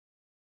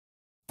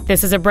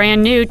This is a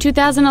brand new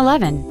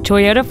 2011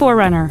 Toyota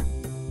 4Runner.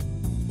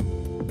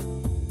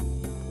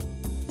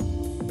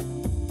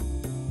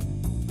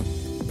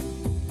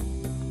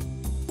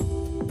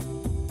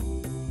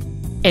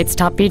 Its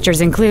top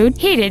features include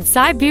heated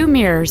side view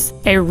mirrors,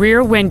 a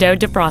rear window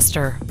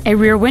defroster, a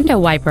rear window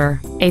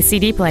wiper, a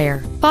CD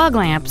player, fog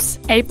lamps,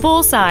 a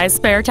full-size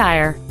spare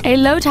tire, a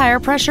low tire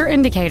pressure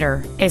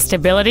indicator, a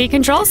stability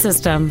control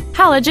system,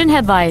 halogen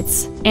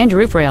headlights, and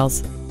roof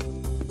rails.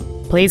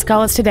 Please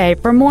call us today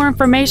for more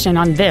information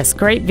on this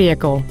great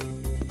vehicle.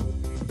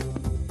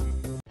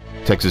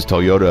 Texas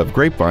Toyota of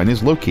Grapevine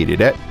is located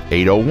at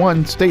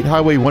 801 State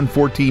Highway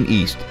 114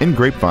 East in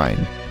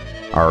Grapevine.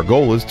 Our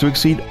goal is to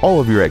exceed all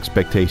of your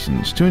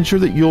expectations to ensure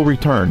that you'll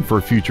return for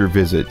future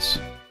visits.